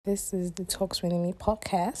This is the Talks with Nimi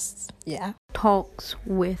podcast. Yeah. Talks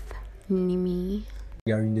with Nimi.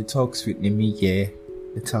 You're in the talks with Nimi, yeah.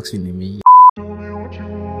 The talks with Nimi.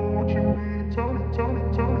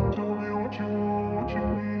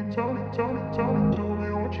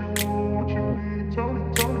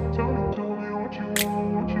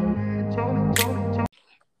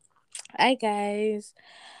 Hi guys.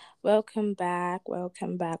 Welcome back.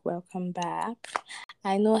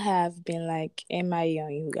 I know I have been like MIA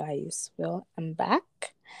on you guys. Well, I'm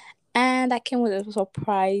back. And I came with a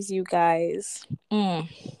surprise, you guys. We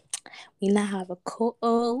now have a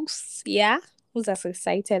co-host. Yeah. Who's as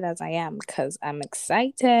excited as I am because I'm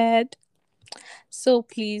excited. So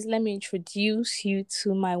please let me introduce you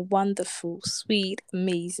to my wonderful, sweet,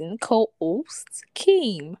 amazing co-host,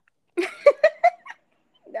 Kim.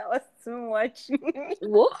 That was too much.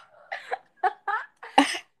 What?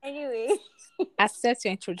 Anyway, Accept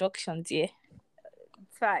your introduction, dear.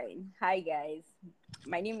 it's fine. Hi, guys.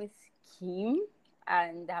 My name is Kim,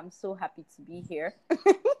 and I'm so happy to be here.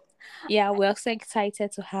 Yeah, we're so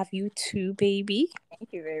excited to have you too, baby.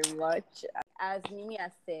 Thank you very much. As Nimi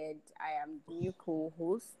has said, I am the new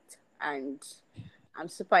co-host, and I'm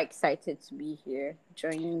super excited to be here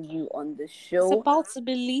joining you on the It's show. about to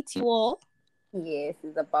be lit, you all. Yes,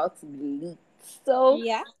 it's about to be lit. So,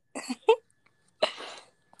 Yeah.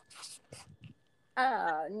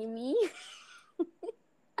 Nimi,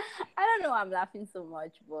 I don't know why I'm laughing so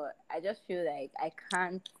much, but I just feel like I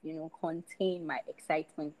can't, contain my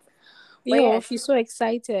excitement. But Yo, yes, she's so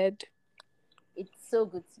excited. it's so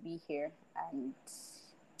good to be here, and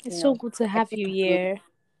It's so good to I have feel you good. here.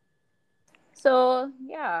 So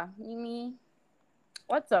yeah, Nimi,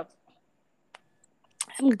 what's up?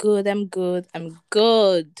 I'm good.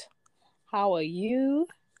 How are you?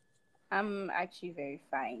 I'm actually very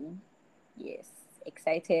fine. Yes,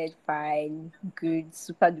 excited, fine, good,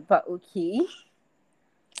 super duper okay.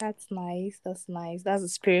 That's nice. That's the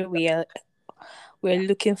spirit we're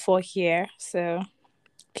looking for here. So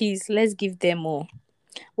please let's give them more.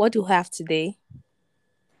 What do we have today?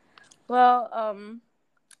 Well,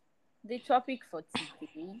 the topic for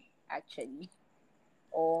today, actually,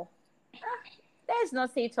 or let's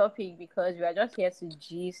not say topic because we are just here to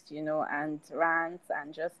gist, and rant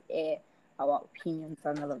and just air our opinions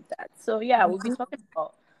and all of that. So yeah, we'll be talking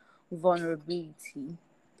about vulnerability.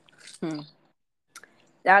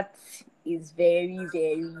 That is very,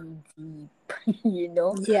 very deep,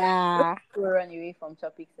 Yeah. We'll run away from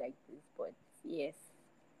topics like this, but yes,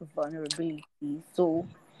 vulnerability. So,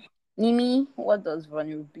 Nimi, what does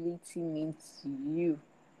vulnerability mean to you?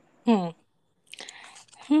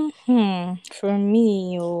 For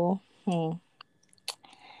me,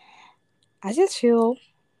 I just feel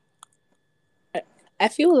I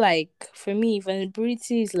feel like for me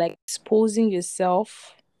vulnerability is like exposing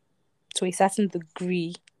yourself to a certain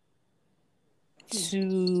degree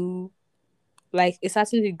to like a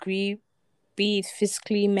certain degree, be it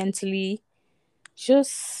physically, mentally,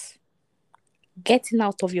 just getting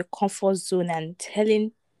out of your comfort zone and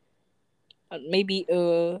telling maybe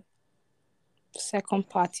a second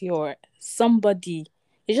party or somebody.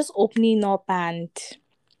 You're just opening up and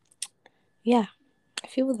yeah, I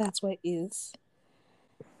feel that's what it is.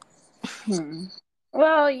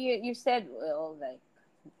 Well, you said well, like,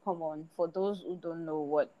 come on, for those who don't know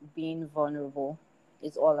what being vulnerable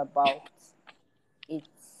is all about, it's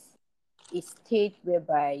a state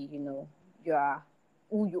whereby you are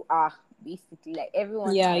who you are, basically. Like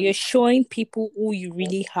everyone Yeah, can, you're showing people who you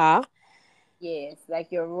really are, yes,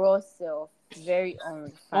 like your raw self, very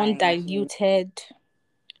unrefined. undiluted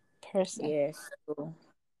person. Yes, so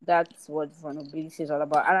that's what vulnerability is all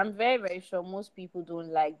about. And I'm very, very sure most people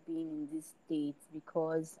don't like being in this state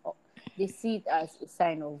because they see it as a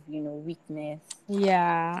sign of, weakness.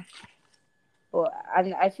 Yeah.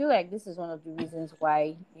 And I feel like this is one of the reasons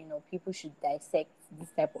why, people should dissect this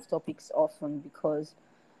type of topics often, because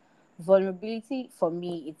vulnerability for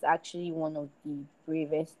me, it's actually one of the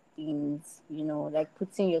bravest things, like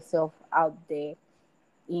putting yourself out there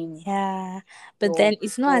in Yeah. But your then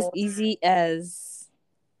it's not as raw. easy as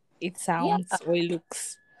it Yeah, sounds or it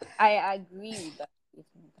looks. I agree with that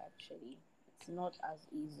statement. Actually, it's not as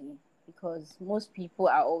easy because most people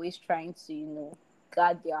are always trying to,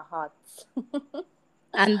 guard their hearts.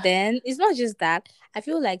 And then it's not just that. I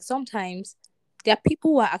feel like sometimes there are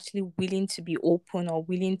people who are actually willing to be open or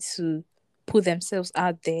willing to put themselves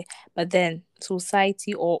out there, but then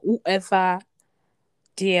society or whoever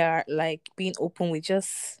they are like being open with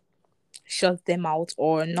just shut them out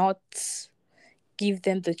or not give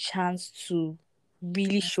them the chance to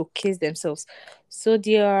really showcase themselves. So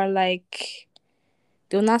they are like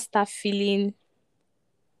they'll not start feeling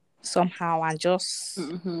somehow and just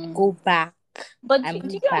Mm-hmm. go back But and do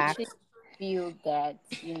move you back. actually feel that,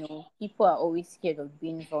 people are always scared of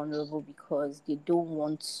being vulnerable because they don't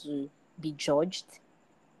want to be judged?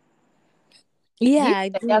 Do Yeah, you I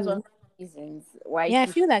think that that's one do. of the reasons why Yeah, I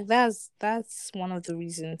people. feel like that's one of the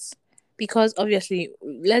reasons. Because obviously,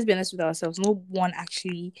 let's be honest with ourselves, no one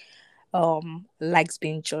actually likes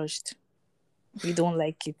being judged. We don't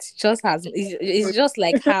like it. It's just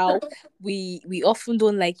like how we often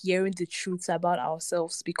don't like hearing the truth about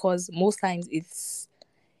ourselves because most times it's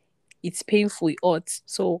painful, it hurts.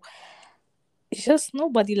 So it's just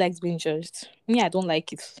nobody likes being judged. Me, I don't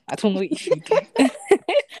like it. I don't know if you do.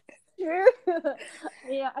 True.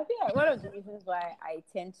 Yeah, I think like one of the reasons why I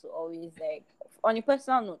tend to always like, on a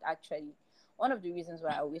personal note, actually, one of the reasons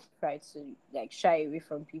why I always try to like shy away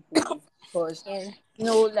from people is because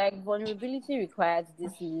Yeah. like vulnerability requires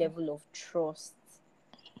this level of trust,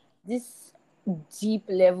 this deep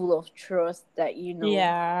level of trust that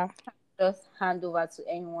Yeah. just hand over to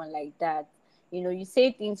anyone like that. You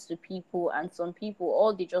say things to people, and some people,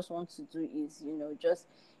 all they just want to do is, just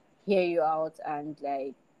hear you out and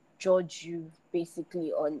like judge you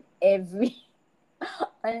basically on every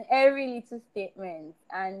on every little statement.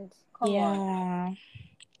 And come on, Yeah.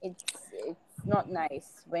 it's not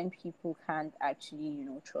nice when people can't actually,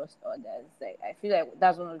 trust others. Like I feel like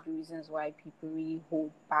that's one of the reasons why people really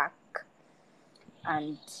hold back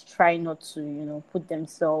and try not to, put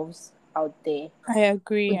themselves out there, I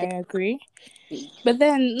agree. put I them agree. stage. But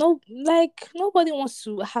then nobody wants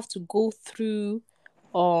to have to go through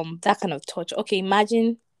that kind of torture. Okay,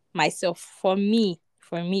 imagine myself. For me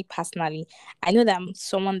personally, I know that I'm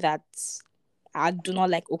someone that I do not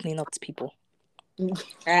like opening up to people.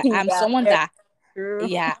 I'm Yeah, someone very that, true.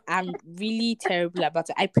 yeah, I'm really terrible about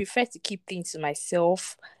it. I prefer to keep things to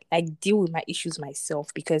myself, like deal with my issues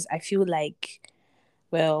myself because I feel like,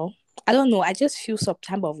 well, I don't know. I just feel some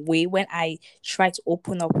type of way when I try to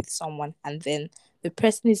open up with someone and then the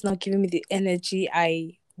person is not giving me the energy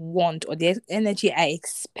I want or the energy I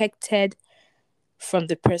expected from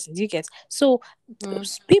the person. Do you get? So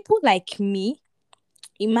Mm. people like me,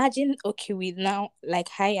 imagine, okay, we now, like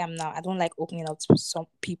I am now, I don't like opening up to some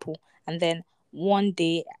people, and then one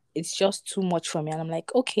day it's just too much for me and I'm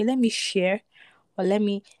like, okay, let me share, or let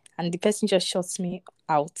me, and the person just shuts me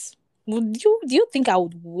out. Do you think I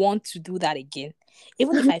would want to do that again?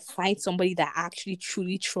 Even if I find somebody that I actually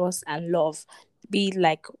truly trust and love, be it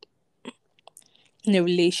like in a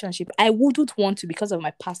relationship, I wouldn't want to because of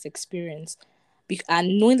my past experience.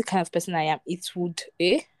 And knowing the kind of person I am, it would,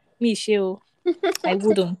 me, chill. I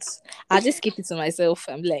wouldn't. I'll just keep it to myself.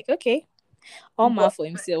 I'm like, okay, all man but for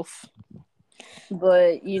himself.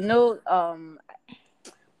 but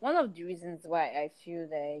one of the reasons why I feel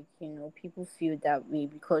like, people feel that way,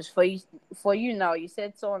 because for you now, you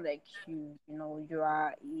said someone like you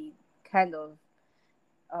are a kind of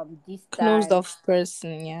Closed distant, off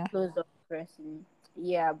person, yeah. closed off person.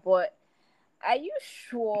 Yeah, but are you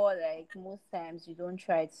sure, like, most times you don't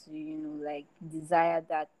try to, like, desire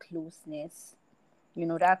that closeness,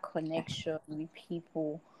 that connection with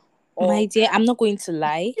people? My Or dear, I'm not going to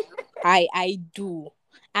lie. I do.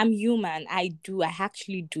 I'm human. I do. I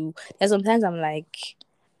actually do. There's sometimes I'm like,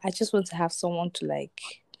 I just want to have someone to like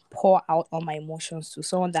pour out all my emotions to.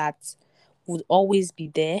 Someone that would always be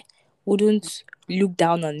there, wouldn't look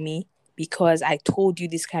down on me because I told you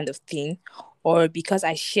this kind of thing, or because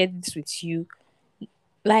I shared this with you.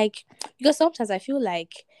 Like, because sometimes I feel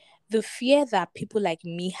like the fear that people like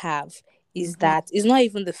me have is Mhm. that it's not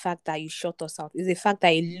even the fact that you shut us out, it's the fact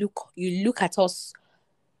that you look at us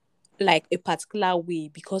like a particular way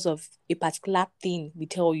because of a particular thing we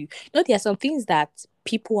tell you. There are some things that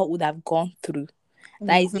people would have gone through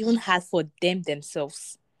that is Mhm. even hard for them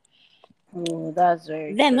themselves. Oh, that's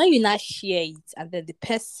very Then true. when you not share it, and then the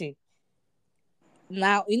person,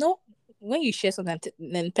 now when you share something,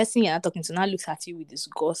 then the person you're not talking to now looks at you with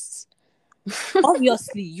disgust.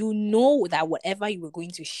 Obviously, you know that whatever you were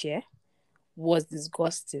going to share was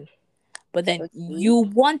disgusting, but then Okay. you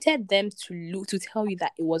wanted them to tell you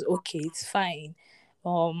that it was okay, it's fine.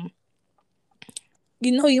 Um,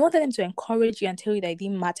 you wanted them to encourage you and tell you that it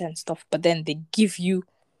didn't matter and stuff, but then they give you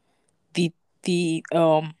the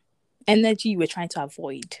energy you were trying to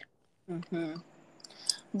avoid. Mm-hmm.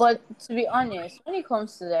 But to be honest, when it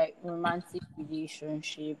comes to like romantic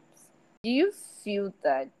relationships, do you feel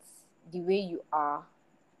that the way you are,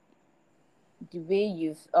 the way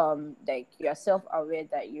you've like you're self-aware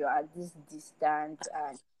that you are this distant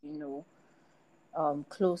and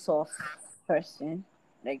close off person,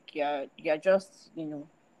 like you're just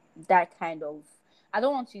that kind of, I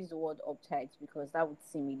don't want to use the word uptight because that would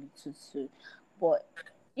seem a little too, but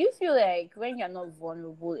You feel like when you're not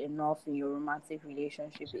vulnerable enough in your romantic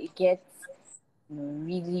relationship, it gets,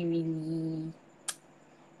 really, really,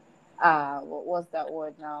 what was that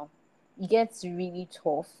word now? It gets really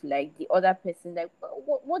tough. Like the other person, like,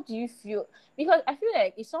 what do you feel? Because I feel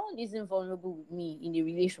like if someone isn't vulnerable with me in a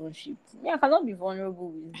relationship, me, I cannot be vulnerable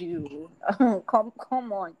with you.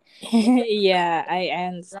 Come on, you feel Yeah, I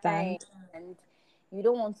like, understand. and you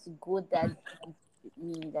don't want to go that deep with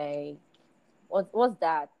me. Like, what's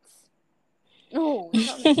that? No,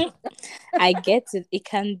 it's not. I get it. It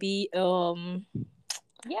can be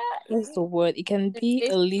Yeah, what's the word? It can the be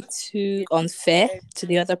a little relationship unfair is to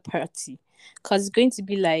the other party, because it's going to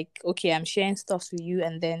be like, okay, I'm sharing stuff with you,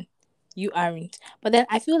 and then you aren't. But then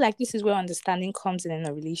I feel like this is where understanding comes in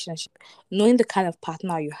a relationship, knowing the kind of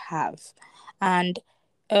partner you have, and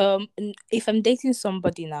if I'm dating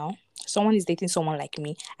somebody now, someone is dating someone like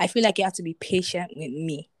me. I feel like you have to be patient with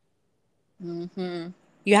me. Mm-hmm.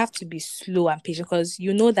 You have to be slow and patient, because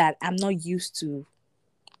you know that I'm not used to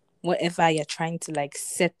whatever you're trying to like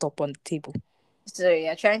set up on the table. So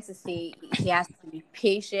you're trying to say he has to be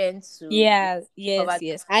patient to Yeah, yes, cover.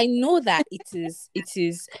 yes. I know that it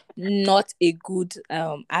is not a good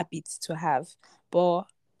habit to have, but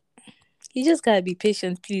you just gotta be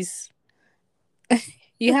patient, please.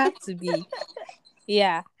 You have to be.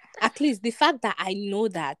 Yeah. At least the fact that I know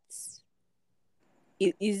that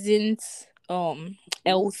it isn't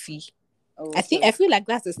healthy. Okay. I feel like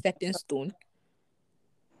that's a stepping stone. Yeah.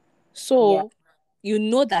 So you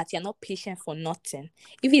know that you're not patient for nothing.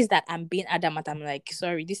 If it's that I'm being adamant, I'm like,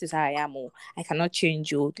 sorry, this is how I am, or I cannot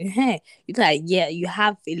change you. You're like, yeah, you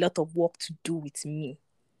have a lot of work to do with me.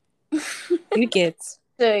 You get.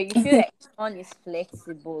 So you feel like someone is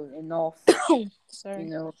flexible enough, you Sorry.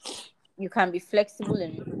 know, you can be flexible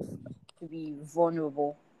enough to be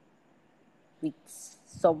vulnerable with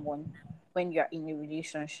someone when you're in a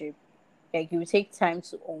relationship. Like you take time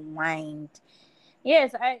to unwind.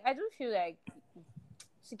 Yes, I do feel like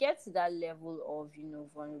to get to that level of,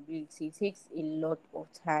 vulnerability, it takes a lot of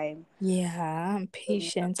time. Yeah, and And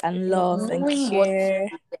patience and love and knowing what to care.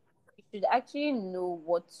 do, you should actually know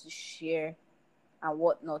what to share and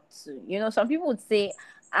what not to. Some people would say,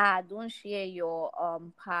 don't share your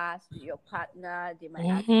past with your partner. They might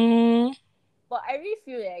ask. Mm-hmm. But I really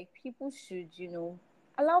feel like people should,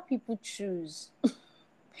 allow people choose.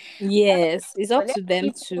 Yes, it's up But let to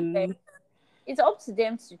them people like to. it's up to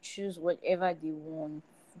them to choose whatever they want.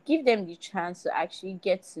 Give them the chance to actually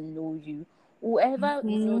get to know you. Whoever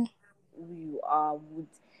knows Mhm. who you are would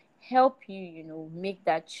help you, make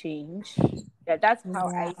that change. That's how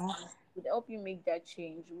I Yeah. see it. Would help you make that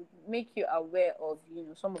change, would make you aware of,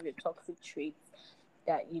 some of your toxic traits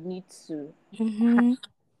that you need to Mm-hmm.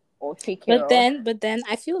 or take care But of. then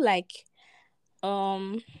I feel like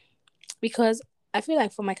um because I feel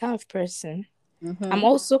like for my kind of person, I'm Mm-hmm.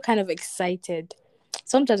 also kind of excited.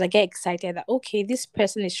 Sometimes I get excited that okay, this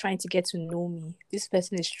person is trying to get to know me. This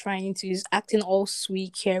person is acting all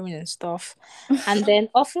sweet, caring and stuff. And then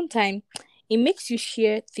oftentimes it makes you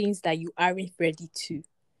share things that you aren't ready to.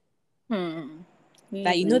 Hmm.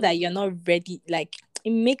 That you know Really? that you're not ready. Like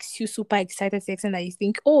it makes you super excited to the extent that you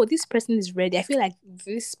think, oh, this person is ready. I feel like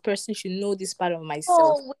this person should know this part of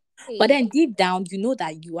myself. Oh, But wait. then deep down, you know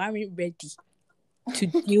that you aren't ready to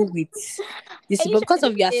deal with Are this. you But sure because you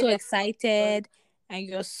of didn't you're say so that? excited and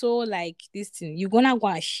you're so like this thing, you're gonna go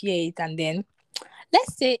and share it, and then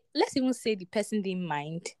let's even say the person didn't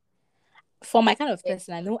mind. For my kind of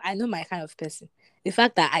person, I know my kind of person. The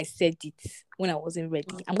fact that I said it when I wasn't ready,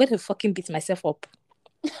 I'm going to fucking beat myself up.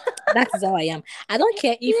 That is how I am. I don't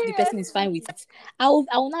care if the person is fine with Seriously. it. I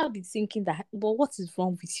will now be thinking that, but what is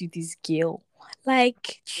wrong with you, this girl?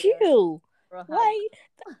 Like, Yeah. chill. Rohan. Why?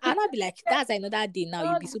 And I'll be like, that's another day now.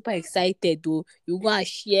 You'll God, be super excited, though. You go and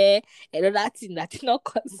share another thing that is not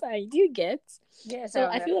concerned. Do you get? yes, I So I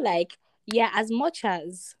understand. feel like, yeah, as much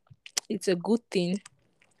as it's a good thing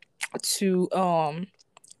to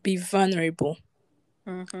be vulnerable,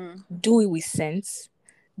 Mm-hmm. do it with sense.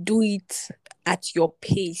 Do it at your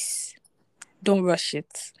pace. Don't rush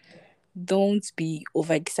it. Don't be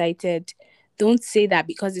overexcited. Don't say that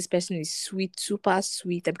because this person is sweet, super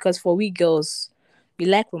sweet. Because for we girls, we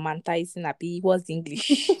like romanticizing. Abi, what's the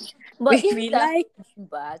English? But we, isn't we that like. holding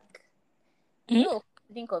back? Hmm?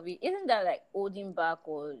 Think of it. Isn't that like holding back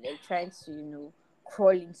or like trying to, crawl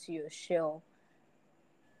into your shell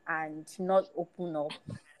and not open up?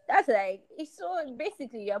 That's like it's so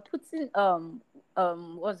basically you're putting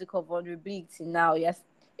what's it called, vulnerability now. You're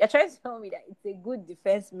trying to tell me that it's a good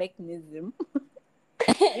defense mechanism.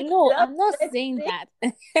 No, Just I'm not let's saying say. that.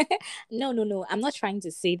 No. I'm not trying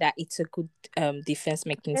to say that it's a good defense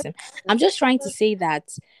mechanism. I'm just trying to say that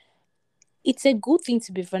it's a good thing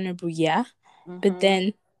to be vulnerable, yeah, but Mm-hmm.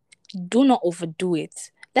 then do not overdo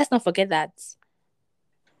it. Let's not forget that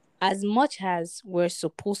as much as we're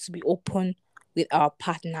supposed to be open with our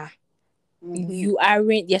partner, Mm-hmm. you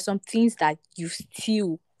aren't. There's some things that you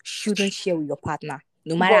still shouldn't share with your partner,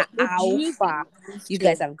 no matter But do how you far believe you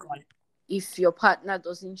guys then have gone. if your partner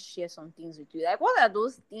doesn't share some things with you? Like, what are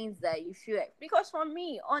those things that you feel like? Because for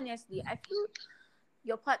me, honestly, I feel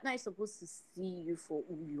your partner is supposed to see you for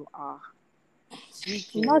who you are. Do you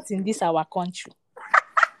get? Not in this our country.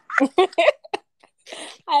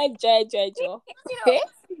 I Joe. You know,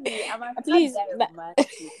 see, I'm a not Please, that romantic,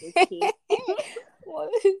 okay? well,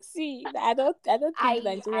 see, I don't think I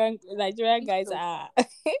Nigerian believe guys so. are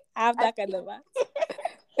have I that kind believe, of heart.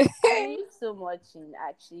 I believe so much in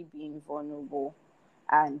actually being vulnerable,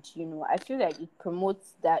 and I feel like it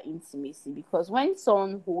promotes that intimacy because when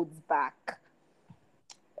someone holds back,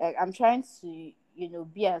 like I'm trying to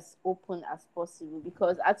be as open as possible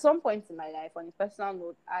because at some point in my life, on a personal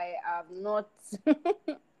note, I have not.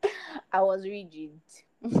 I was rigid,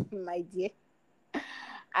 my dear.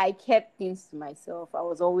 I kept things to myself. I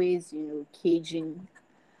was always, caging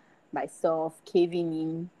myself, caving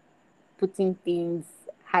in, putting things,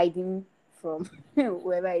 hiding from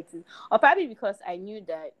whoever it is. Or probably because I knew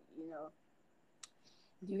that,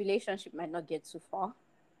 the relationship might not get too far.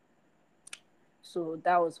 So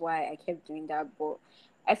that was why I kept doing that. But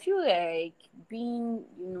I feel like being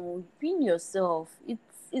yourself,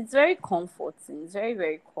 it's very comforting. It's very,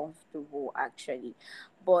 very comfortable actually.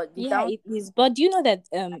 But the Yeah, down it is. But do you know that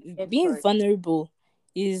get being hurt. vulnerable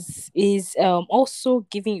is also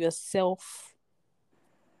giving yourself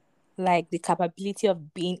like the capability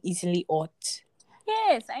of being easily hurt.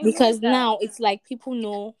 Yes, I know Because that. now it's like people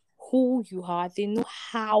know who you are. They know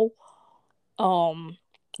how um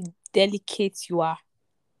delicate you are.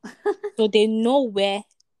 So they know where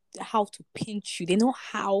how to pinch you. They know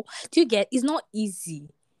how. Do you get? It's not easy.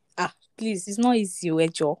 Please, it's not easy,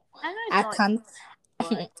 Wejo. I know it's I not, can.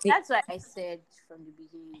 but that's why I said from the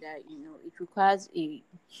beginning that it requires a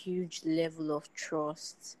huge level of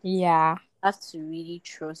trust. Yeah, You have to really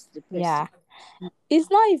trust the person. yeah. It's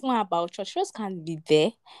not even about trust. Trust can be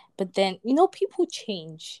there, but then people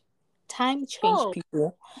change. Time change Oh,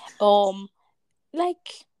 people.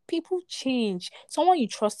 Like people change. Someone you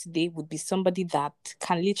trust today would be somebody that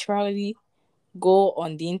can literally go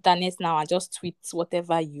on the internet now and just tweet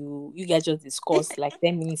whatever you guys just discussed like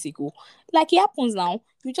 10 minutes ago. Like it happens now.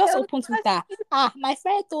 You just hell, open Twitter. My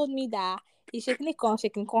friend told me that he's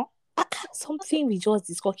shaking con. Something we just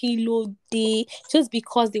discussed kilo day just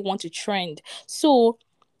because they want to trend. So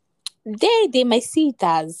they might see it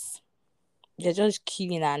as they're just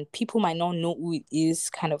killing and people might not know who it is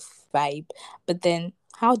kind of vibe. But then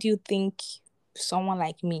how do you think someone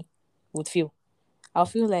like me would feel? I'll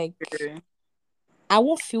feel like I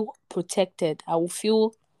won't feel protected. I will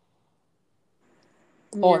feel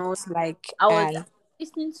you hot, know, like, I was and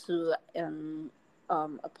listening to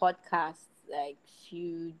a podcast like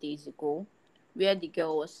few days ago where the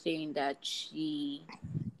girl was saying that she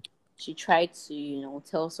tried to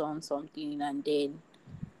tell someone something and then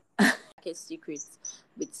a secret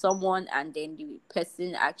with someone and then the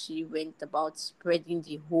person actually went about spreading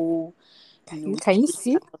the whole can you truth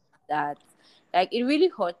see? and all that. Like it really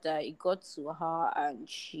hurt her. It got to her and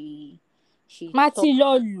she told Mati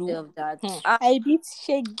Lolu. herself that I beat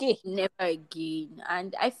Shege. never again.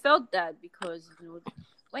 And I felt that because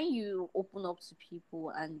when you open up to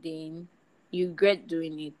people and then you regret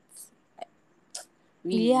doing it,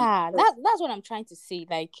 really Yeah, that's what I'm trying to say.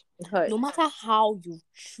 Like, it hurts. no matter how you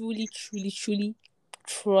truly, truly, truly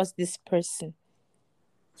trust this person,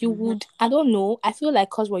 you Mm-hmm. would, I don't know, I feel like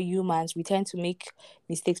because we're humans, we tend to make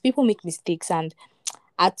mistakes. People make mistakes, and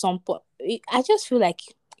at some point, I just feel like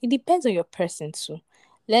it depends on your person too.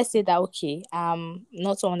 Let's say that, okay,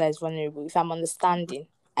 not someone that is vulnerable. If I'm understanding,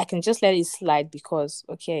 I can just let it slide because,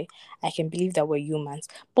 okay, I can believe that we're humans.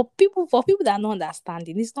 But for people that are not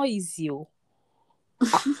understanding, it's not easy.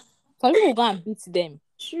 Some people go and beat them.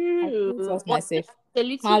 I don't True. trust But myself. a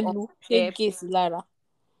little Malu, unfair Shege, Lara.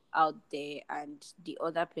 out there and the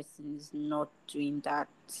other person is not doing that.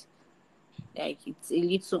 Like it's a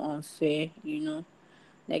little unfair.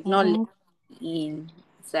 Like not letting Mm-hmm. in.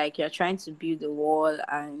 It's like you're trying to build a wall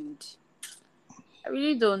and I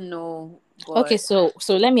really don't know, Okay, but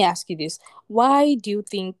so let me ask you this: why do you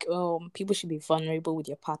think people should be vulnerable with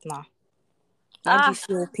your partner? Why do you ah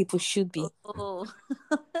feel people should be? oh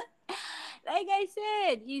like I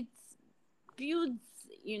said, it builds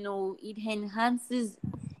it enhances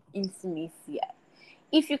intimacy.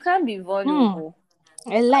 If you can't be vulnerable,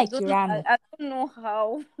 I I like don't know. I, Iran. I don't know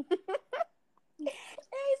how.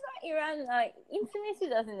 It's not Iran. Like intimacy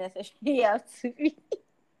doesn't necessarily have to be.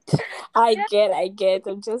 I get.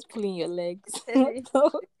 I'm just pulling your legs.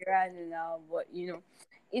 Iran now, but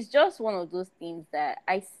it's just one of those things that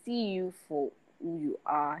I see you for who you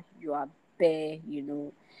are. You are bare.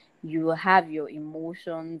 You have your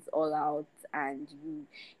emotions all out, and you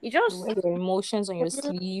Wear just your emotions on your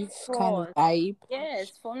promote sleeve, kind of trust. vibe.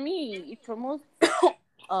 Yes, for me, it promotes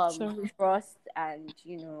Sorry. trust, and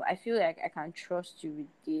I feel like I can trust you with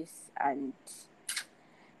this, and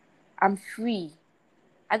I'm free.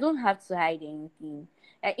 I don't have to hide anything.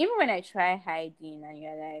 Like even when I try hiding, and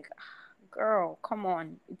you're like, "Ah, girl, come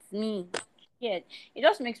on, it's me." Yeah, it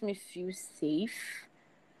just makes me feel safe,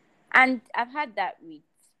 and I've had that with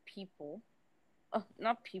people. Oh,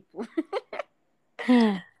 not people.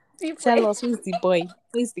 Hmm. People. Tell us who's the boy,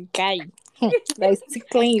 who's the guy that is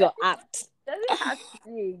tickling your heart. Doesn't have to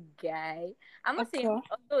be a guy. I'm not saying. Okay.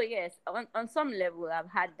 Although yes, on some level, I've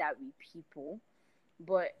had that with people,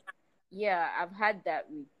 but yeah, I've had that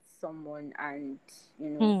with someone, and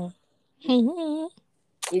Hmm. it,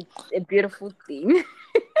 it's a beautiful thing.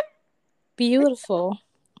 Beautiful.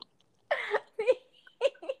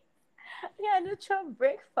 Yeah, no chop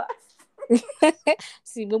breakfast.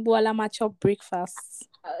 See, Bobo Alama chop breakfast,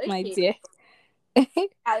 my Okay, dear.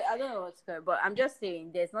 I don't know what's going, but I'm just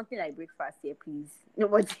saying there's nothing like breakfast here, please.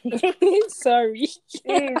 Nobody. Sorry.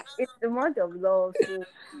 It's the month of love, so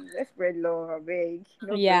let's spread love, I beg. No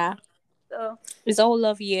break. Yeah, So it's all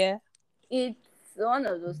love here. it's one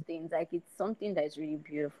of those things. Like it's something that's really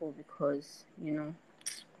beautiful because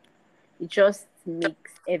it just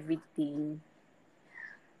makes everything.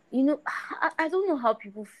 I don't know how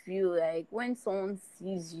people feel like when someone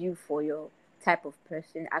sees you for your type of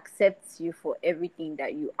person, accepts you for everything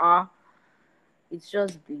that you are. It's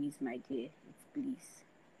just bliss, my dear. It's bliss.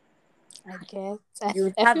 I guess. I,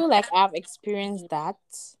 You I have feel like I've experienced that.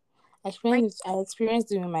 my I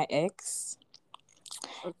experienced it with my ex.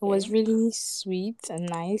 It was okay. really sweet and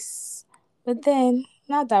nice. But then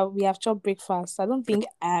now that we have chopped breakfast, I don't think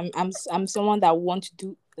I'm someone that want to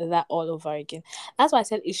do that all over again. That's why I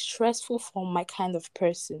said it's stressful for my kind of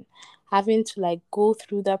person, having to like go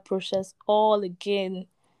through that process all again.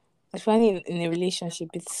 I find in a relationship,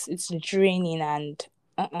 it's draining and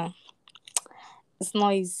it's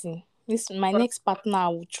not easy. This my For, next partner I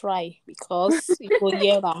will try because you will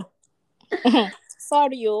hear them.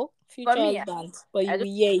 Sorry, yo, for future me, husband, but I you will don't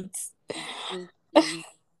hear it. think it's a reason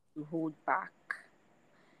to hold back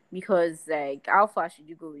because like how far should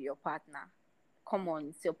you go with your partner? Come on,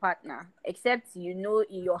 it's your partner. Except in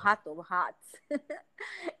your heart of hearts,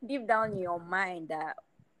 deep down in your mind that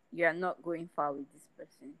you are not going far with this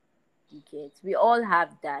person. You get? We all have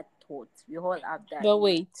that thought. We all have that. But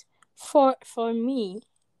wait, for me,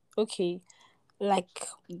 okay, like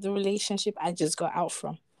the relationship I just got out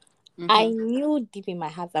from, I Mm-hmm. knew deep in my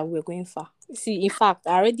heart that we were going far. See, in fact,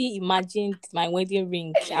 I already imagined my wedding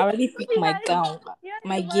ring. I already picked You my had gown, you had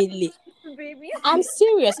my a man, gele. baby. I'm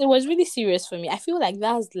serious. It was really serious for me. I feel like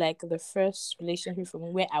that's like the first relationship for me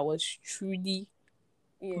where I was truly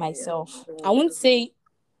Yeah. myself. I wouldn't say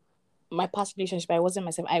my past relationship I wasn't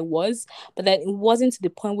myself. I was, but then it wasn't to the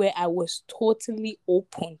point where I was totally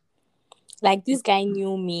open. Like this guy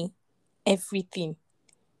knew me, everything,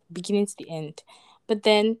 beginning to the end. But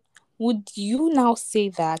then would you now say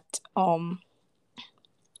that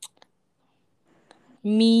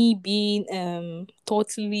me being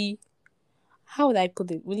totally, how would I put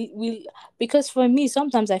it? Will because for me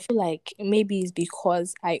sometimes I feel like maybe it's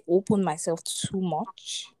because I open myself too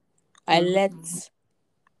much. I Mm-hmm. let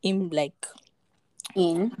him like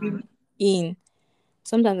In in.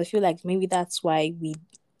 Sometimes I feel like maybe that's why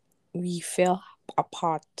we fell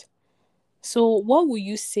apart. So what would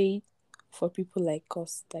you say for people like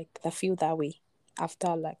us, like that feel that way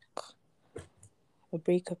after like a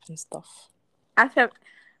breakup and stuff? after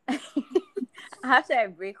after I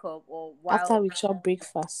break up or After while we chop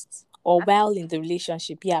breakfast or after, while in the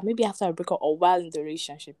relationship. Yeah, maybe after a breakup or while in the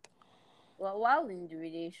relationship. while in the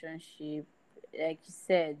relationship, like you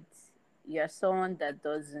said, you're someone that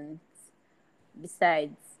doesn't.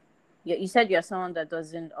 Besides, you said you're someone that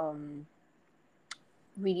doesn't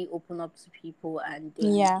really open up to people and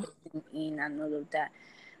then Yeah, let them in and all of that.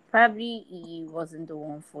 Probably he wasn't the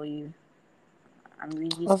one for you. I'm really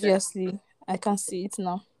sorry. obviously. I can see it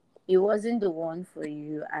now. He wasn't the one for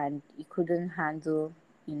you and he couldn't handle,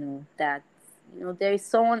 that. There is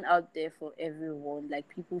someone out there for everyone. Like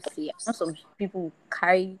people say, I know some people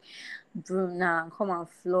carry Bruna, come and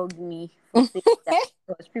flog me for saying that,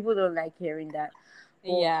 because people don't like hearing that.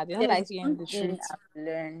 But Yeah, they don't there's like hearing one the thing truth. I've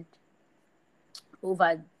learned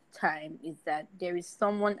over time is that there is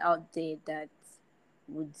someone out there that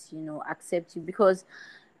would, accept you, because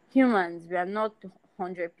humans, we are not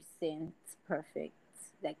 100% perfect.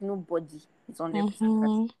 Like nobody is 100% perfect.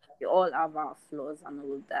 Mm-hmm. We all have our flaws and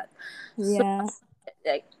all of that. So Yeah.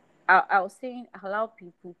 like I was saying, allow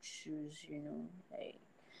people choose, like,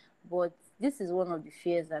 but this is one of the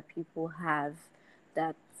fears that people have,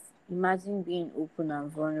 that imagine being open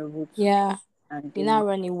and vulnerable to people Yeah. and You they now might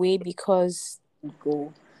run away because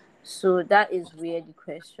go. So that is where the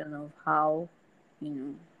question of how, you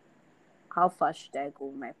know, how far should I go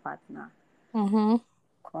with my partner mm-hmm.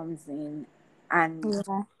 comes in. And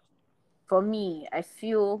Yeah. for me, I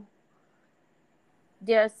feel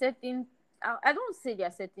there are certain, I don't say there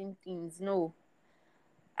are certain things, no.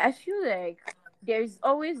 I feel like there is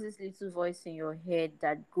always this little voice in your head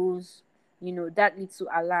that goes, that little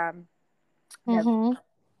alarm that, Mm-hmm.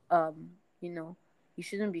 um, you know, you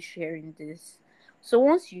shouldn't be sharing this. So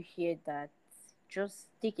once you hear that, just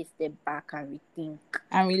take a step back and rethink.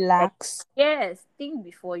 And Like, relax. yes, think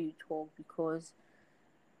before you talk, because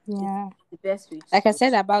it's Yeah. the best way Like I to.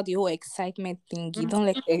 said about the whole excitement thing, you Mhm. don't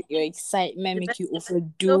let your excitement The make best. you So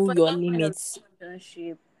overdo for your this kind of limits.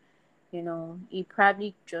 relationship, he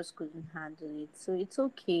probably just couldn't handle it. So it's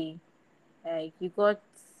okay. Like you got,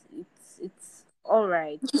 it's all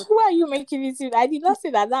right. So Why are you making it seem? I did not say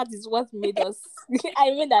that that is what made us.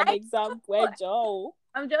 I made an I example, know, Joe.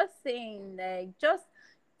 I'm just saying, like, just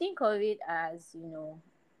think of it as,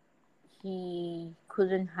 he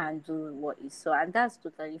couldn't handle what he saw, and that's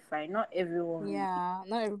totally fine. Not everyone will Yeah,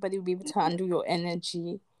 not everybody will be able be to able handle your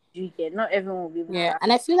energy. to get, not everyone will be able Yeah, to.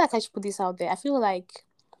 and I feel like I should put this out there. I feel like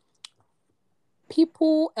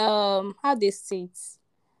people, how they say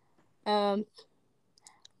it, um,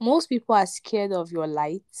 most people are scared of your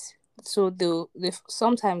light, so they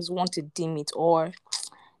sometimes want to dim it, or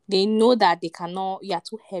they know that they cannot. You are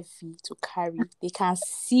too heavy to carry. They can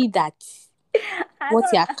see that I what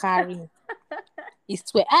you are don't. carrying is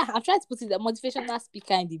too. I'm trying to put it the motivational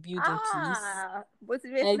speaker in the building, please.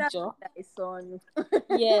 Motivational Ejo. son.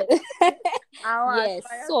 Yeah. Our Yes.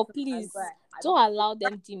 aspire So to please advise. don't allow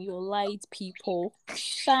them dim your light, people.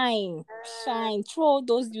 Shine. Shine. Throw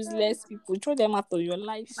those useless people. Throw them out of your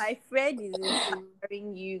life. My friend is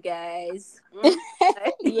inspiring you guys.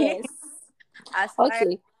 Yes. Aspire, Okay.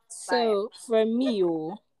 aspire. So for me,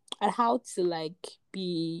 and how to like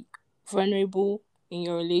be vulnerable in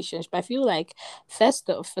your relationship, I feel like first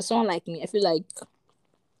off, for someone like me, I feel like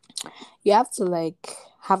you have to like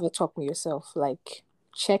have a talk with yourself, like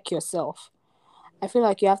check yourself. I feel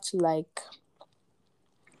like you have to like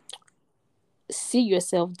sit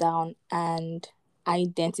yourself down and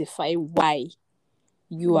identify why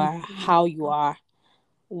you are how you are.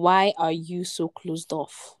 Why are you so closed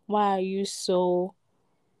off? Why are you so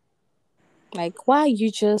like why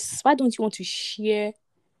don't you want to share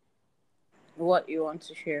What you want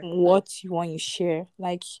to share? what you want to share?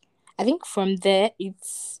 Like I think from there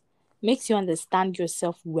it's makes you understand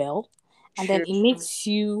yourself well, and then True. it makes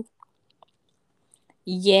you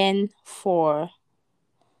yearn for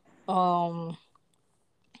um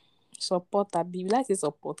support. I be like say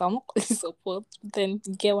support. I'm not calling support, but then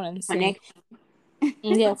you get what I'm saying. Connect.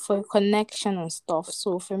 Yeah, for connection and stuff.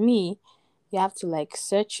 So for me, you have to like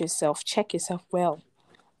search yourself, check yourself well,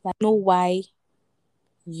 like know why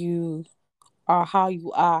you are how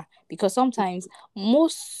you are, because sometimes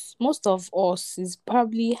most of us is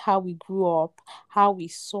probably how we grew up, how we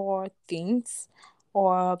saw things,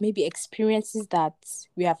 or maybe experiences that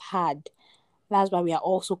we have had. That's why we are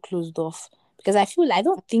also closed off. Because I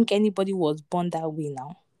don't think anybody was born that way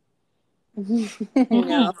now.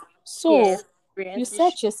 No. So Yes. you Experiences.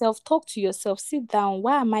 search yourself, talk to yourself, sit down.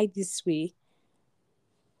 Why am I this way?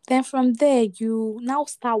 Then from there, you now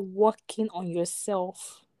start working on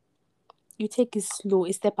yourself. You take it slow,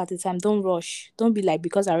 a step at a time. Don't rush. Don't be like,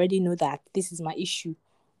 because I already know that this is my issue.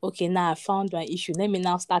 Okay, now I found my issue. Let me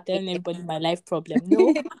now start telling everybody my life problem.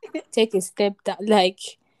 No, take a step down, like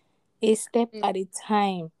a step at a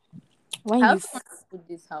time. When I you, also want to put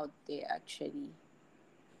this out there actually.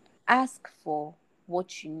 Ask for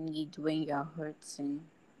what you need when you're hurting.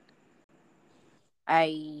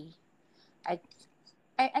 I I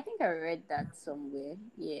I think I read that somewhere.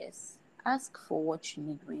 Yes. Ask for what you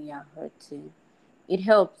need when you're hurting. It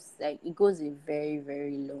helps. Like it goes a very,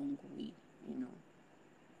 very long way, you know.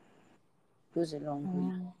 Goes a long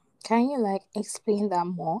way. can you like explain that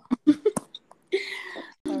more?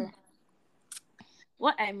 Sorry.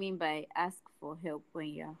 What I mean by ask for help when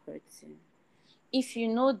you're hurting if you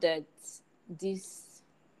know that this,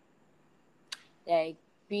 like,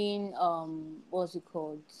 being what's it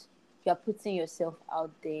called, you're putting yourself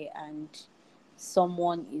out there and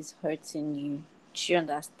someone is hurting you, do you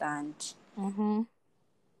understand? Mm-hmm.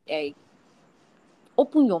 Like,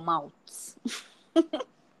 open your mouth.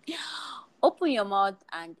 Open your mouth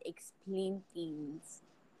and explain things.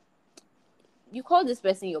 You call this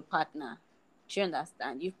person your partner, do you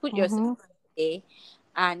understand? You've put yourself Mm-hmm. there,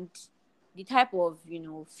 and the type of,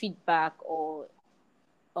 feedback, or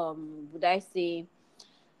would I say,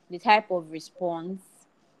 the type of response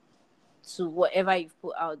to whatever you've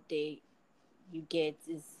put out there you get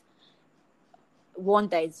is one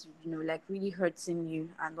that is, like, really hurting you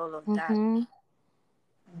and all of that. Mm-hmm.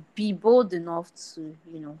 Be bold enough to,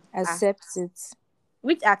 ask. Accept it.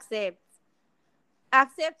 Which accept. I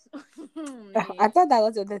thought that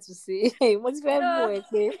was what you wanted to say. What's very No. boy,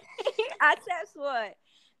 okay? Accept what?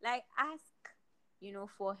 Like, ask,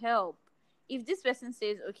 for help. If this person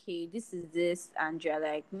says, okay, this is this, and you're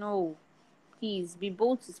like, no, please be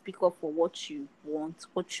bold to speak up for what you want,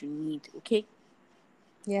 what you need, okay?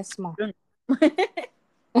 Yes, ma. Don't-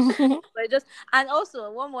 but just, and also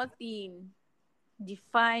one more thing,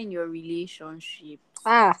 define your relationships.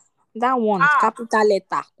 That one, capital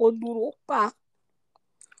letter. Koduro pa.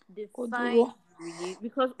 Define Koduro.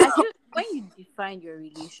 because I feel when you define your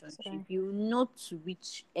relationship, Sorry. you know to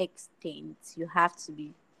which extent you have to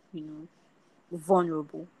be,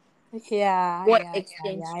 vulnerable. Yeah, What yeah, yeah,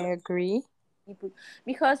 extent yeah. I agree. people,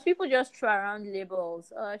 because people just throw around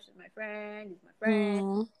labels. Oh, she's my friend. He's my friend.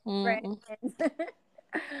 Mm, mm, Friends.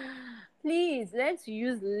 Please learn to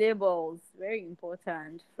use labels. Very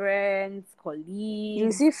important. Friends, You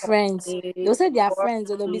colleagues, see friends. They'll say they are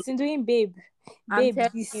friends, or they'll be workmates. saying doing babe, I'm babe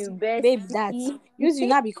telling this, you, babe that. bestie. Use you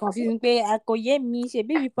not be confusing. Babe, I call ye me. Say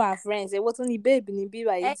baby people are friends. Say what's only babe ni babe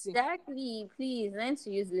are eating. Exactly. Please learn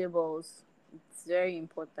to use labels. It's very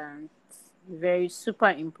important. Very super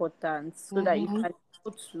important, so that you Mm-hmm. can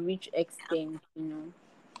go to which extent,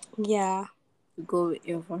 Yeah. to go with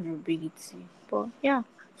your vulnerability. But yeah,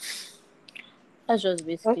 that's just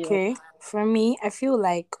basically all. Okay. For me, I feel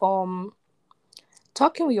like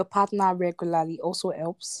talking with your partner regularly also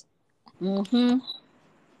helps. Mm-hmm.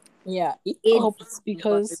 Yeah, it It's helps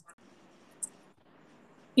because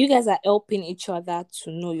you guys are helping each other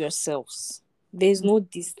to know yourselves. There's no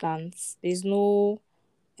distance. There's no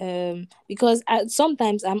because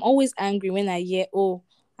sometimes I'm always angry when I hear, oh,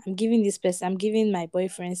 I'm giving my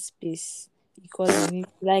boyfriend space because he needs,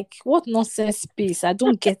 like, what nonsense space? I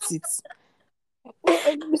don't get it.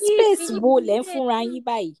 Space bowl and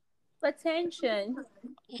bye. attention.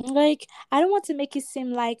 Like, I don't want to make it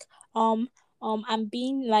seem like I'm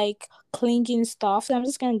being like clinging stuff. So I'm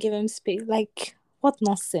just gonna give him space. Like, what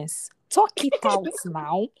nonsense? Talk it out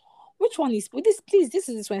now. Which one is this? Please, this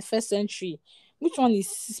is the 21st century. Which one is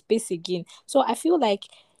space again? So I feel like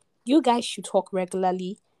you guys should talk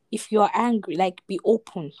regularly. If you're angry, like, be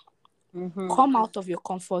open. Mm-hmm. Come out of your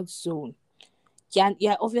comfort zone. Yeah,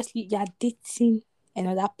 obviously you're dating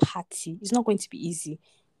another party. It's not going to be easy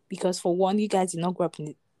because, for one, you guys did not grow up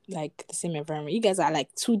in like the same environment. You guys are like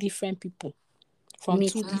two different people from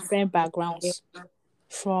two Meet. different backgrounds.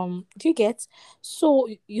 Do you get? So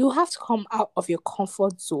you have to come out of your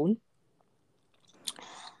comfort zone.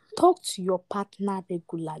 Talk to your partner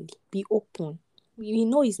regularly. Be open. We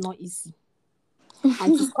know it's not easy,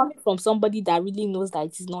 and it's coming from somebody that really knows that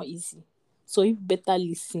it is not easy. So you better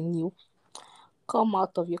listen. You come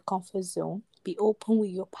out of your comfort zone. Be open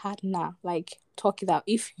with your partner. Like, talk it out.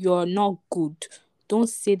 If you're not good, don't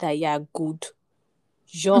say that you're good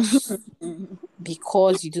just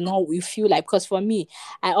because you feel like, because for me,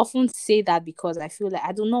 I often say that because I feel like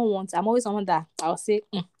I do not want, I'm always someone that I'll say,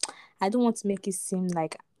 I don't want to make it seem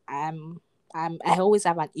like I always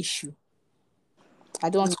have an issue. I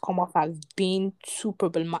don't want to come off as being too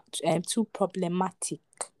problematic.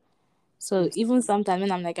 So even sometimes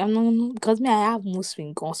when I'm like, I'm not, because me, I have mood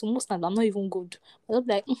swing on. So most times I'm not even good. But I'll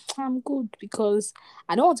be like, I'm good, because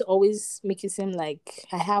I don't want to always make it seem like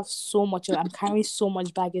I'm carrying so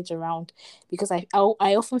much baggage around. Because I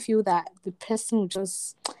often feel that the person will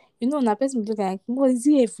just, that person will look like, well, is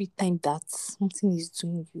it every time that something is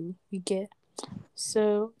doing you? You get?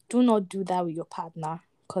 So do not do that with your partner,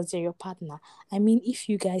 because they're your partner. I mean, if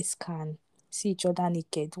you guys can see each other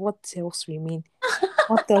naked, what else remain?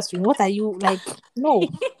 What else? What are you like? No,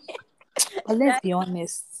 but let's That's be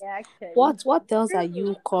honest. actually What else are true.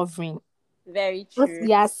 you covering? Very What true.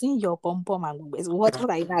 you are seeing your pom pom and boobs. What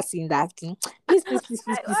are you not seeing that thing? Please, please, please,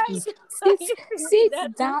 please, please, Why please. are Sit you bringing sit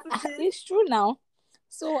that down. into this? It's true now.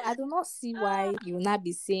 So I do not see why you will not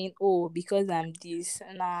be saying, oh, because I'm this.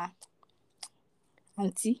 Nah,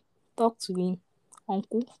 Auntie, talk to him.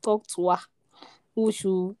 Uncle, talk to her. Who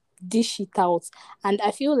should dish it out? And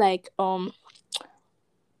I feel like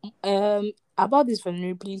about this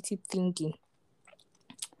vulnerability thinking,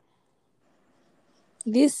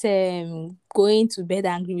 this going to bed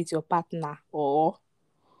angry with your partner, or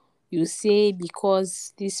you say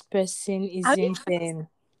because this person Are we isn't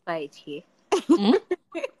fight here? hmm?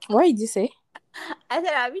 What did you say? I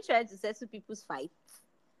said, are we trying to settle people's fights?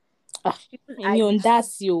 Ah, People's me arguments?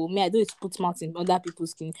 that's you. Me, I don't put mouth in other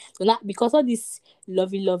people's skin. So not because all these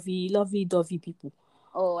lovey dovey people.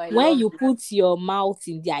 Oh, I When love you it. put your mouth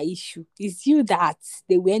in their issue, it's you that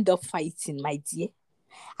they will end up fighting, my dear.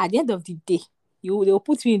 At the end of the day, they will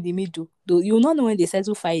put you in the middle. Though you will not know when they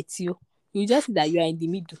settle fight you. You just see that you are in the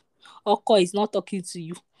middle. Oko is not talking to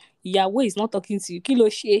you. Ìyàwó is not talking to you. Kí ló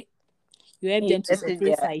ṣe? You help You them to settle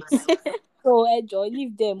separate there. fights. So enjoy,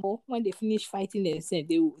 leave them. Oh, when they finish fighting themselves,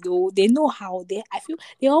 they know how they. I feel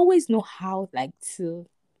they always know how like to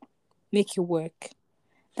make it work.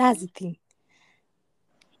 That's the thing.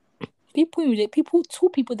 Two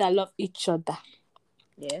people that love each other.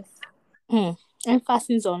 Yes.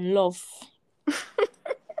 Emphasis on love.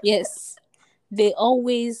 Yes, they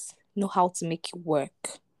always know how to make it work.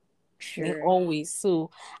 They Sure. always. So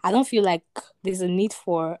I don't feel like there's a need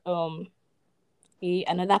for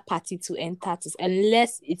another party to enter this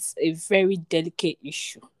unless it's a very delicate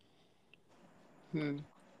issue.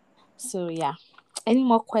 So yeah. Any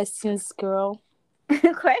more questions, girl?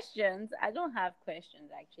 Questions? I don't have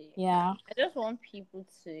questions actually. Yeah. I just want people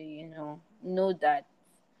to, know that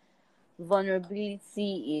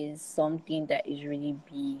vulnerability is something that is really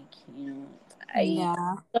big. I Yeah.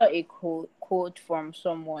 saw a quote from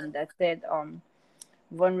someone that said,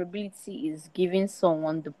 vulnerability is giving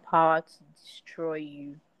someone the power to destroy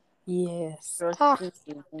you. Yes. Trusting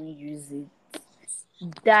they won't use it.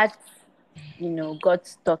 That, got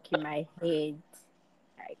stuck in my head.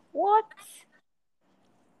 Like, what?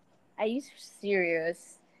 Are you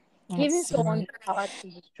serious? Giving Yes. someone the power to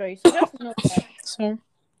destroy you. So just know that So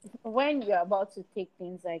when you're about to take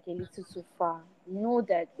things like a little too far, know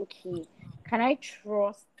that, okay, can I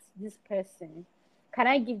trust this person? Can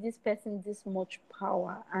I give this person this much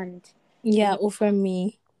power? And, yeah, over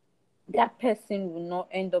me that person will not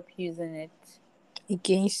end up using it.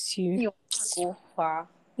 against you. You go far.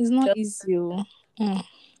 It's not Just easy. Oh.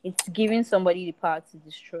 it's giving somebody the power to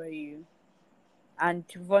destroy you. And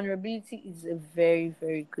vulnerability is a very,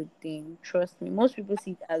 very good thing. Trust me. Most people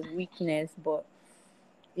see it as weakness, but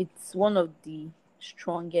it's one of the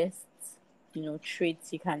strongest,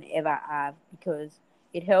 traits you can ever have, because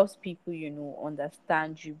it helps people,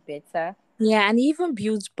 understand you better. Yeah, and it even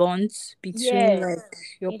builds bonds between Yes, like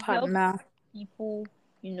your it helps partner. people,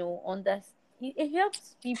 understand. It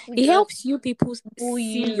helps people It just helps you people know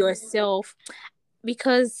see you. yourself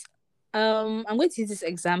because I'm going to use this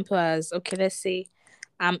example as okay, let's say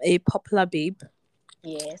I'm a popular babe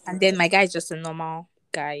Yes. and then my guy is just a normal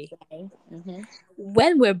guy. Okay. Mm-hmm.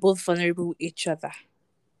 When we're both vulnerable with each other,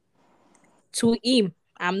 to him,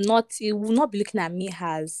 he will not be looking at me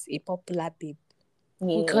as a popular babe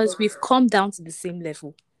Yes. because we've come down to the same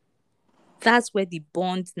level. That's where the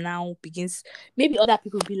bond now begins. Maybe other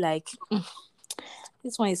people be like,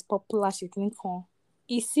 this one is popular, she can come.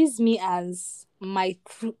 He sees me as my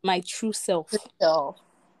true self, So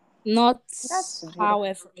not that's beautiful.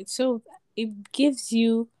 however. So it gives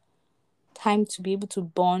you time to be able to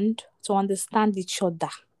bond, to understand each other.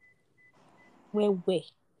 Where?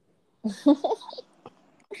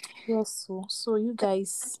 Yes, so you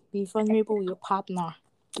guys be vulnerable with your partner.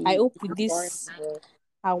 I hope with this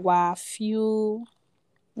our few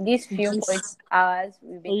These few point gist, hours,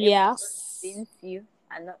 we've been able to yes, convince you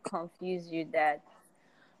and not confuse you that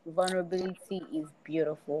vulnerability is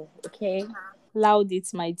beautiful. Okay, loud it,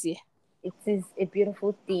 my dear. it is a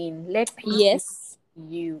beautiful thing. Let people Yes.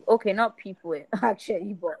 you. Okay, not people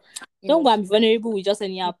actually, but Don't go and be vulnerable with just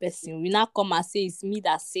any other person. We now come and say it's me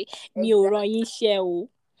that say me or exactly. running share. Oh,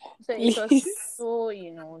 So it was please. so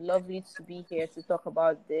lovely to be here to talk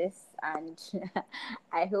about this, and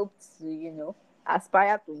I hope to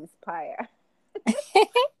aspire to inspire.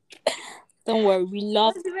 Don't worry, we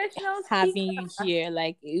loved Motivational having speaker. you here.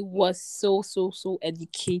 Like it Yeah. was so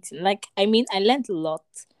educating. Like I mean, I learned a lot.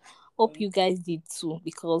 Hope you guys did too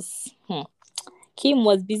because Kim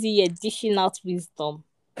was busy here dishing out wisdom.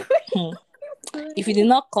 Hmm. If you did Please,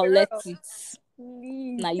 not girl, collect it,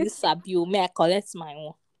 please, now you sabi o, may I collect my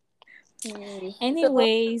own. please. So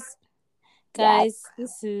Anyways, yeah, guys,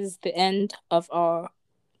 this is the end of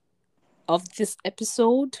this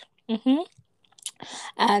episode.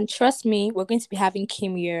 And trust me, we're going to be having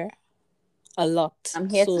Kim here a lot. I'm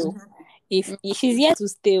here to. So If she's here to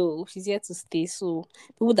stay, she's here to stay. So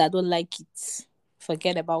people that don't like it,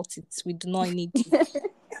 forget about it. We do not need it.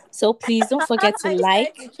 So please don't forget to Are you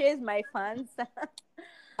like. trying to chase my fans?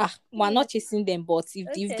 We're not chasing them, but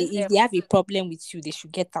if they have a problem with you, they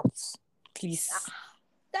should get out. Please.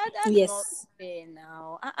 That's not Yes. fair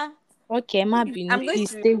now. Okay, Mabinu, I'm going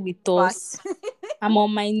please to stay with us. fast. I'm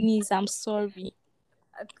on my knees. I'm sorry.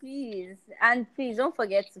 Please. And please don't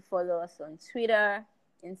forget to follow us on Twitter,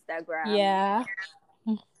 Instagram. Yeah.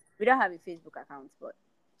 We don't have a Facebook account, but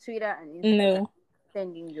Twitter and Instagram. No.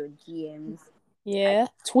 Sending your DMs. Yeah.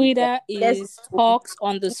 Twitter is talks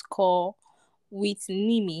 _ with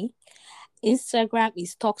Nimi. Instagram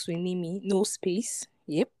is talks with Nimi. No space.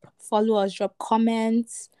 Yep. Follow us. Drop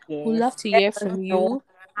comments. Yes. We'd love to hear from you.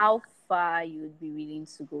 How far you'd be willing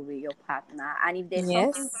to go with your partner, and if there's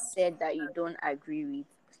something said that you don't agree with,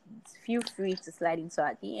 feel free to slide into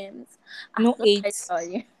our DMs. No hate.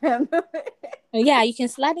 Yeah, you can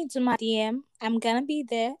slide into my DM. I'm gonna be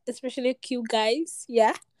there, especially cute guys.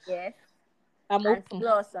 Yeah. Yes. I'm and open.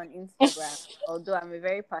 Follow us on Instagram. Although I'm a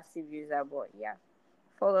very passive user, but yeah,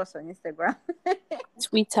 follow us on Instagram.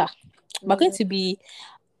 Twitter. We're going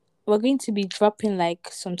to be dropping like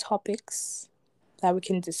some topics that we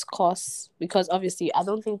can discuss, because obviously I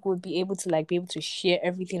don't think we'll be able to share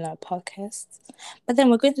everything on our podcast. But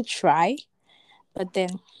then we're going to try. But then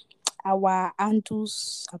our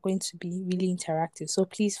handles are going to be really interactive. So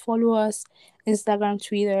please follow us, Instagram,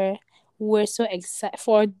 Twitter. We're so excited.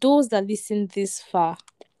 For those that listen this far,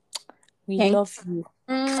 we love you.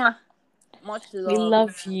 Much love. We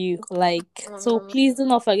love you. So please do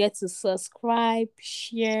not forget to subscribe,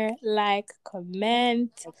 share, like,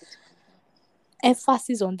 comment.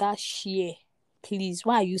 Emphasis on that share. Please,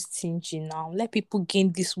 why are you stingy now? Let people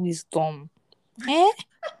gain this wisdom.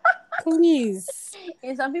 Please.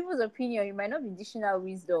 In some people's opinion, you might not be dishing out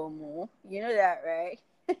wisdom more. You know that, right?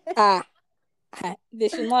 They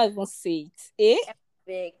should not even say it.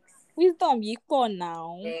 Fix. Wisdom equal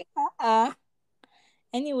now.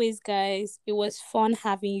 Anyways, guys, it was fun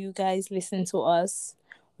having you guys listen to us.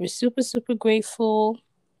 We're super, super grateful.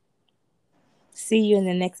 See you in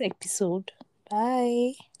the next episode.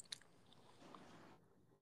 Bye.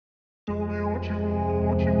 Tell me what you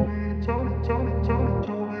need. Tell me what you need. Tell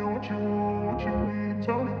me what you need.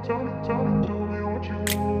 Tell me what you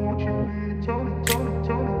want.